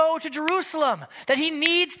needs to go to Jerusalem, that he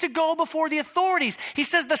needs to go before the authorities. He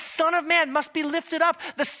says the Son of Man must be lifted up.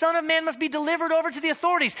 The Son of Man must be delivered over to the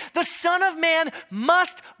authorities. The Son of Man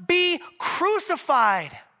must be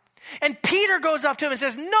crucified. And Peter goes up to him and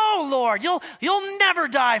says, "No, Lord, you'll never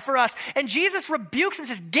die for us." And Jesus rebukes him and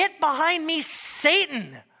says, "Get behind me,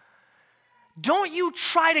 Satan. Don't you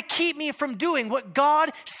try to keep me from doing what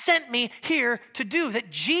God sent me here to do."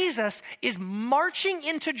 That Jesus is marching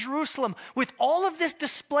into Jerusalem with all of this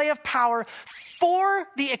display of power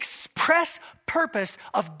for the express purpose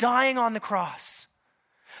of dying on the cross,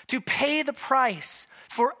 to pay the price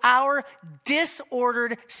for our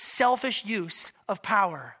disordered, selfish use of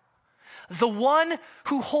power. The one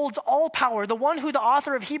who holds all power, the one who the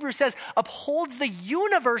author of Hebrews says upholds the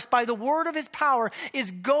universe by the word of his power,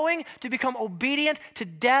 is going to become obedient to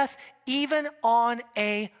death even on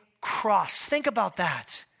a cross. Think about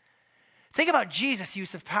that. Think about Jesus'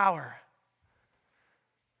 use of power.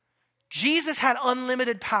 Jesus had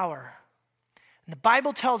unlimited power. And the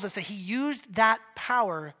Bible tells us that he used that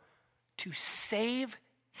power to save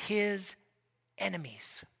his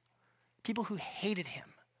enemies, people who hated him.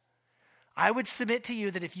 I would submit to you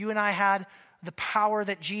that if you and I had the power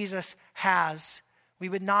that Jesus has, we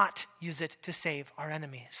would not use it to save our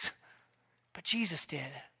enemies. But Jesus did.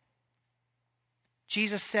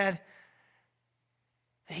 Jesus said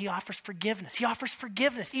that he offers forgiveness. He offers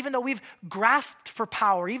forgiveness. Even though we've grasped for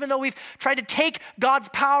power, even though we've tried to take God's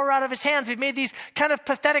power out of his hands, we've made these kind of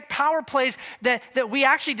pathetic power plays that we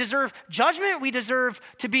actually deserve judgment, we deserve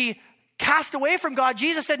to be cast away from God.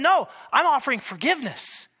 Jesus said, "No, I'm offering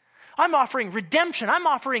forgiveness. I'm offering redemption. I'm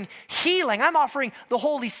offering healing. I'm offering the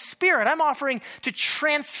Holy Spirit. I'm offering to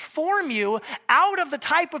transform you out of the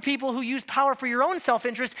type of people who use power for your own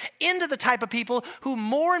self-interest into the type of people who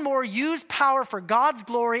more and more use power for God's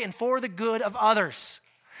glory and for the good of others."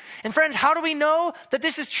 And friends, how do we know that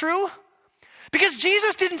this is true? Because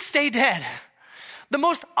Jesus didn't stay dead. The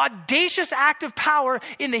most audacious act of power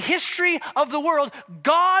in the history of the world,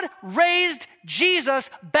 God raised Jesus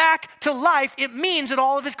back to life. It means that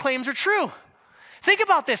all of his claims are true. Think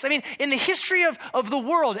about this. I mean, in the history of the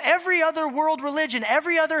world, every other world religion,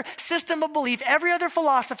 every other system of belief, every other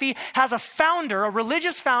philosophy has a founder, a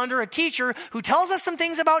religious founder, a teacher who tells us some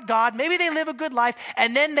things about God. Maybe they live a good life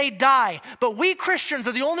and then they die. But we Christians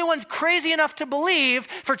are the only ones crazy enough to believe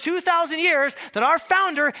for 2,000 years that our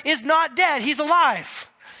founder is not dead. He's alive.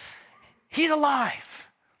 He's alive.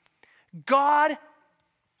 God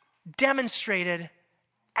demonstrated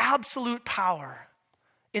absolute power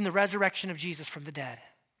in the resurrection of Jesus from the dead.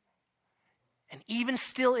 And even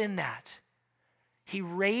still in that, he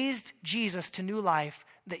raised Jesus to new life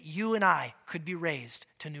that you and I could be raised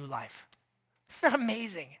to new life. Isn't that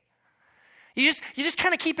amazing? You just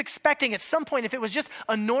kind of keep expecting at some point, if it was just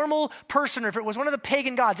a normal person or if it was one of the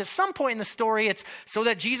pagan gods, at some point in the story, it's so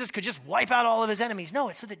that Jesus could just wipe out all of his enemies. No,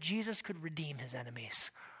 it's so that Jesus could redeem his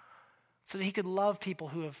enemies, so that he could love people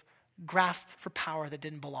who have grasped for power that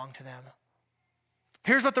didn't belong to them.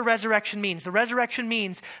 Here's what the resurrection means. The resurrection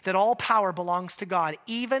means that all power belongs to God,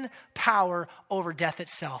 even power over death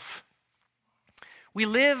itself. We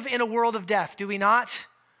live in a world of death, do we not?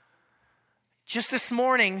 Just this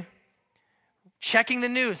morning, checking the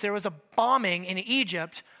news, there was a bombing in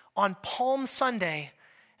Egypt on Palm Sunday.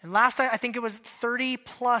 And last night, I think it was 30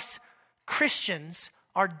 plus Christians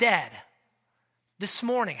are dead. This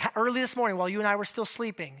morning, early this morning, while you and I were still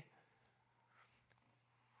sleeping.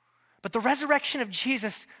 But the resurrection of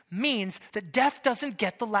Jesus means that death doesn't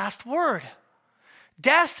get the last word.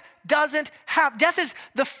 Death is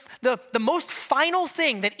the most final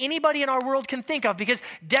thing that anybody in our world can think of, because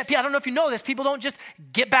death, I don't know if you know this, people don't just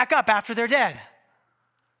get back up after they're dead.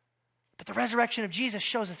 But the resurrection of Jesus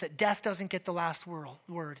shows us that death doesn't get the last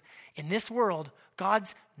word. In this world,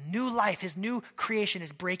 God's new life, his new creation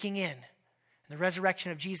is breaking in. And the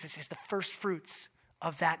resurrection of Jesus is the first fruits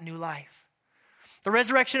of that new life. The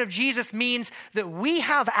resurrection of Jesus means that we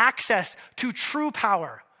have access to true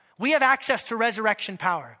power. We have access to resurrection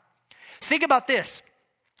power. Think about this.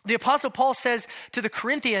 The Apostle Paul says to the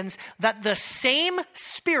Corinthians that the same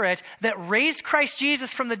Spirit that raised Christ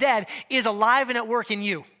Jesus from the dead is alive and at work in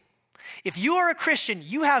you. If you are a Christian,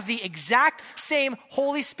 you have the exact same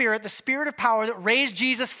Holy Spirit, the Spirit of power that raised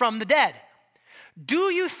Jesus from the dead.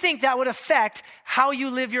 Do you think that would affect how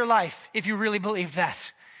you live your life if you really believe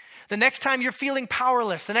that? The next time you're feeling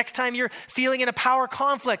powerless, the next time you're feeling in a power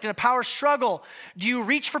conflict, in a power struggle, do you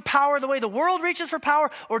reach for power the way the world reaches for power?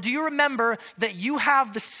 Or do you remember that you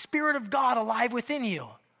have the Spirit of God alive within you?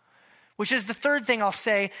 Which is the third thing I'll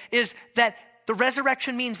say, is that the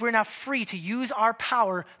resurrection means we're now free to use our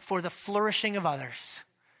power for the flourishing of others.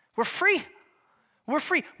 We're free. We're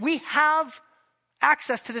free. We have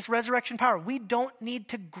access to this resurrection power. We don't need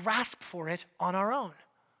to grasp for it on our own.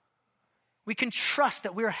 We can trust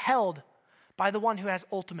that we're held by the one who has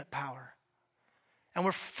ultimate power. And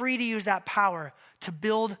we're free to use that power to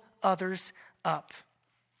build others up.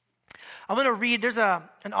 I'm going to read, there's an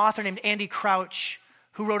author named Andy Crouch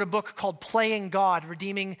who wrote a book called Playing God,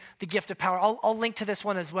 Redeeming the Gift of Power. I'll link to this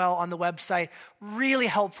one as well on the website. Really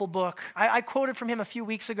helpful book. I quoted from him a few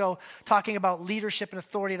weeks ago talking about leadership and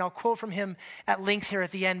authority, and I'll quote from him at length here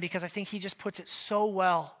at the end because I think he just puts it so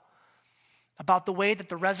well about the way that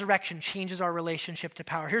the resurrection changes our relationship to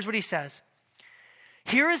power. Here's what he says.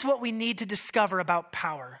 Here is what we need to discover about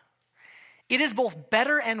power. It is both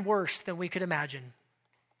better and worse than we could imagine.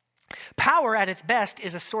 Power at its best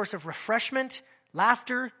is a source of refreshment,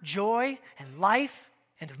 laughter, joy, and life,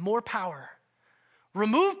 and of more power.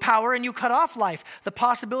 Remove power and you cut off life, the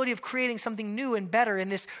possibility of creating something new and better in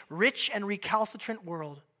this rich and recalcitrant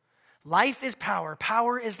world. Life is power,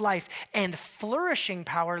 power is life, and flourishing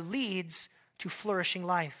power leads to flourishing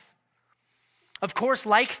life. Of course,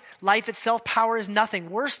 like life itself, power is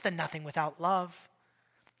nothing, worse than nothing without love.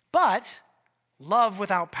 But love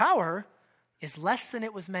without power is less than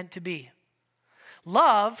it was meant to be.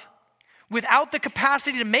 Love, without the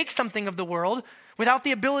capacity to make something of the world, without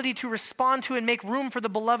the ability to respond to and make room for the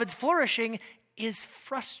beloved's flourishing, is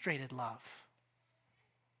frustrated love.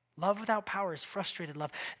 Love without power is frustrated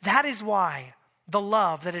love. That is why the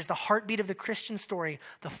love that is the heartbeat of the Christian story,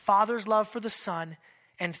 the Father's love for the Son,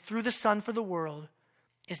 and through the Son for the world,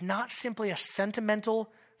 is not simply a sentimental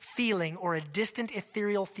feeling or a distant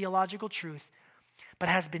ethereal theological truth, but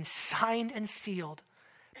has been signed and sealed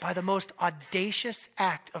by the most audacious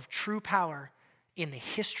act of true power in the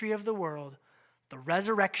history of the world, the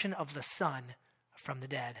resurrection of the Son from the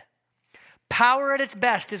dead. Power at its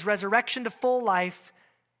best is resurrection to full life,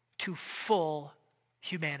 to full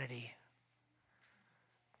humanity.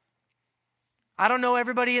 I don't know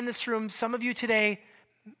everybody in this room. Some of you today,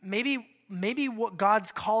 maybe what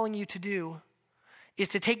God's calling you to do is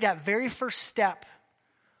to take that very first step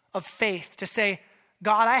of faith to say,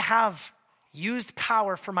 God, I have used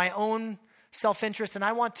power for my own self-interest, and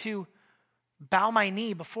I want to bow my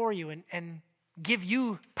knee before you and give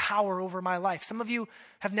you power over my life. Some of you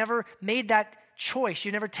have never made that choice.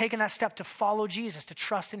 You've never taken that step to follow Jesus, to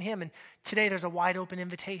trust in him, and today there's a wide open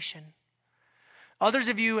invitation. Others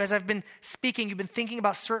of you, as I've been speaking, you've been thinking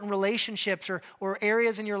about certain relationships or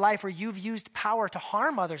areas in your life where you've used power to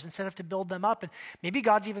harm others instead of to build them up. And maybe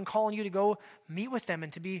God's even calling you to go meet with them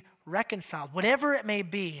and to be reconciled. Whatever it may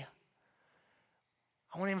be,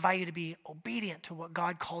 I want to invite you to be obedient to what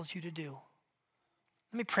God calls you to do.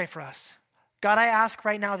 Let me pray for us. God, I ask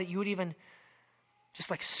right now that you would even just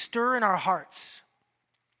like stir in our hearts.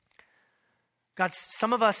 God,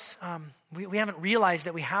 some of us, we haven't realized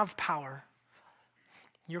that we have power.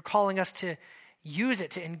 You're calling us to use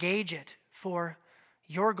it, to engage it for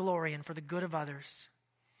your glory and for the good of others.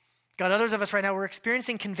 God, others of us right now, we're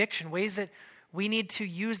experiencing conviction, ways that we need to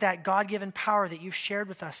use that God-given power that you've shared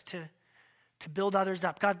with us to build others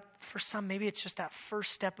up. God, for some, maybe it's just that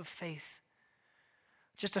first step of faith.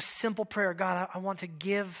 Just a simple prayer. God, I want to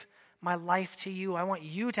give my life to you. I want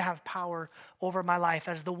you to have power over my life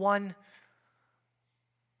as the one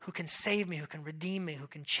who can save me, who can redeem me, who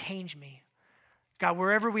can change me. God,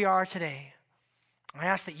 wherever we are today, I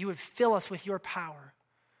ask that you would fill us with your power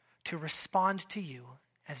to respond to you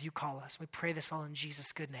as you call us. We pray this all in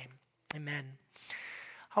Jesus' good name. Amen.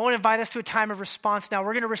 I want to invite us to a time of response now.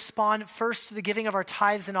 We're going to respond first to the giving of our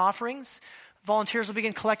tithes and offerings. Volunteers will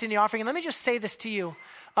begin collecting the offering. And let me just say this to you.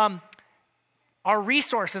 Our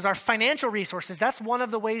resources, our financial resources, that's one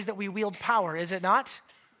of the ways that we wield power, is it not?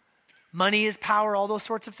 Money is power, all those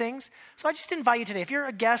sorts of things. So I just invite you today, if you're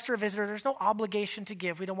a guest or a visitor, there's no obligation to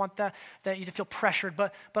give. We don't want that you to feel pressured.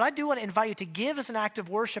 But I do want to invite you to give as an act of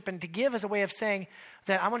worship and to give as a way of saying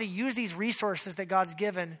that I want to use these resources that God's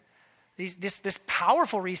given, this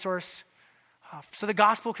powerful resource, so the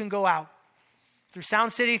gospel can go out. Through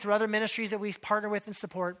Sound City, through other ministries that we partner with and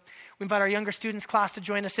support. We invite our younger students class to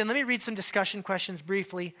join us in. Let me read some discussion questions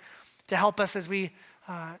briefly to help us as we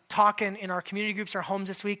talk in our community groups, our homes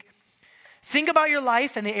this week. Think about your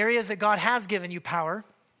life and the areas that God has given you power.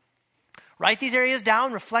 Write these areas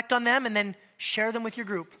down, reflect on them, and then share them with your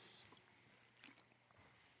group.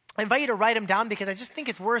 I invite you to write them down because I just think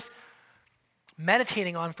it's worth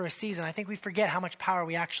meditating on for a season. I think we forget how much power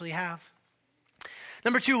we actually have.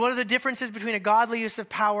 Number 2, what are the differences between a godly use of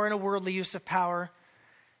power and a worldly use of power?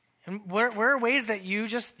 And where are ways that you're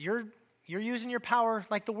using your power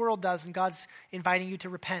like the world does and God's inviting you to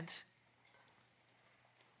repent?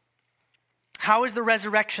 How is the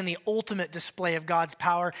resurrection the ultimate display of God's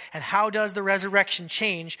power? And how does the resurrection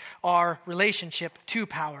change our relationship to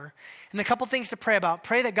power? And a couple things to pray about.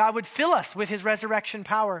 Pray that God would fill us with his resurrection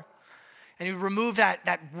power and he would remove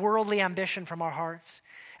that worldly ambition from our hearts.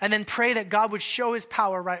 And then pray that God would show his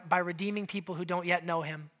power by redeeming people who don't yet know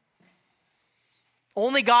him.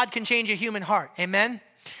 Only God can change a human heart. Amen?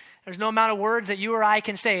 There's no amount of words that you or I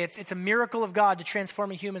can say. It's a miracle of God to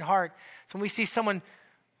transform a human heart. So when we see someone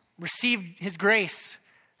receive his grace,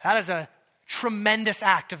 that is a tremendous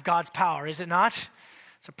act of God's power, is it not?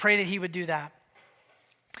 So pray that he would do that.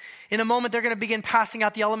 In a moment, they're going to begin passing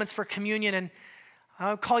out the elements for communion, and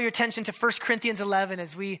I'll call your attention to 1 Corinthians 11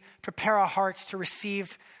 as we prepare our hearts to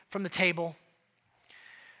receive from the table.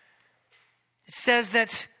 It says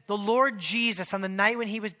that the Lord Jesus, on the night when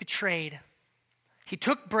he was betrayed, he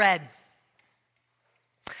took bread.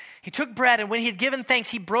 He took bread, and when he had given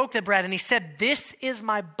thanks, he broke the bread, and he said, "This is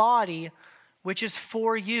my body, which is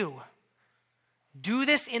for you. Do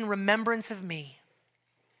this in remembrance of me."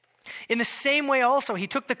 In the same way also, he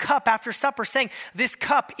took the cup after supper, saying, "This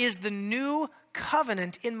cup is the new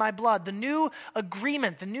covenant in my blood," the new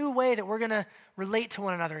agreement, the new way that we're going to relate to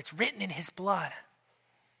one another. It's written in his blood.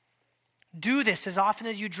 "Do this as often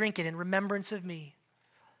as you drink it in remembrance of me.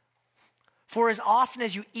 For as often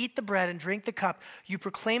as you eat the bread and drink the cup, you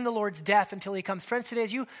proclaim the Lord's death until he comes." Friends, today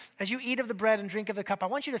as you eat of the bread and drink of the cup, I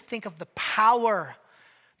want you to think of the power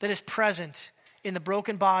that is present in the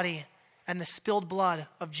broken body and the spilled blood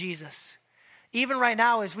of Jesus. Even right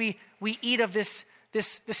now, as we eat of this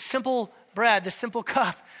simple bread, this simple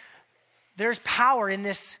cup, there's power in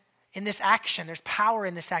this action. There's power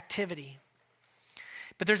in this activity.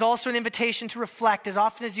 But there's also an invitation to reflect. As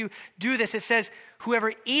often as you do this, it says,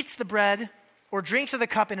 "Whoever eats the bread or drinks of the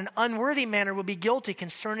cup in an unworthy manner will be guilty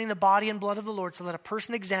concerning the body and blood of the Lord. So let a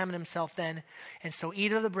person examine himself then, and so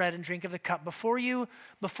eat of the bread and drink of the cup." Before you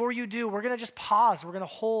do, we're going to just pause. We're going to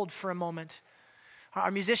hold for a moment.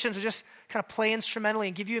 Our musicians will just kind of play instrumentally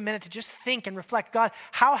and give you a minute to just think and reflect. God,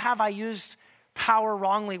 how have I used power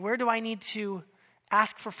wrongly? Where do I need to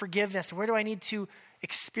ask for forgiveness? Where do I need to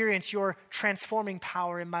experience your transforming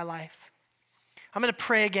power in my life? I'm going to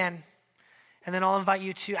pray again, and then I'll invite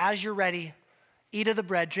you to, as you're ready, eat of the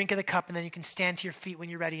bread, drink of the cup, and then you can stand to your feet when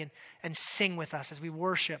you're ready and sing with us as we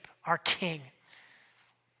worship our King.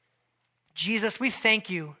 Jesus, we thank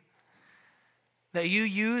you that you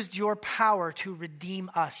used your power to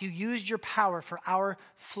redeem us. You used your power for our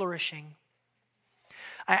flourishing.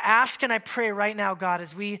 I ask and I pray right now, God,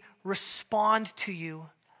 as we respond to you,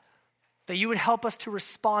 that you would help us to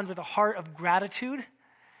respond with a heart of gratitude.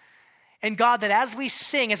 And God, that as we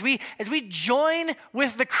sing, as we join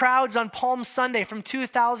with the crowds on Palm Sunday from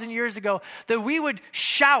 2,000 years ago, that we would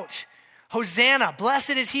shout, Hosanna,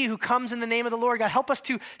 blessed is he who comes in the name of the Lord. God, help us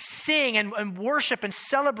to sing and worship and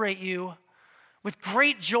celebrate you with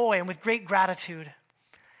great joy and with great gratitude.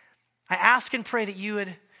 I ask and pray that you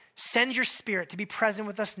would send your Spirit to be present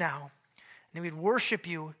with us now, and that we'd worship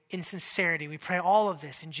you in sincerity. We pray all of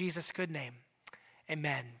this in Jesus' good name.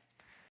 Amen.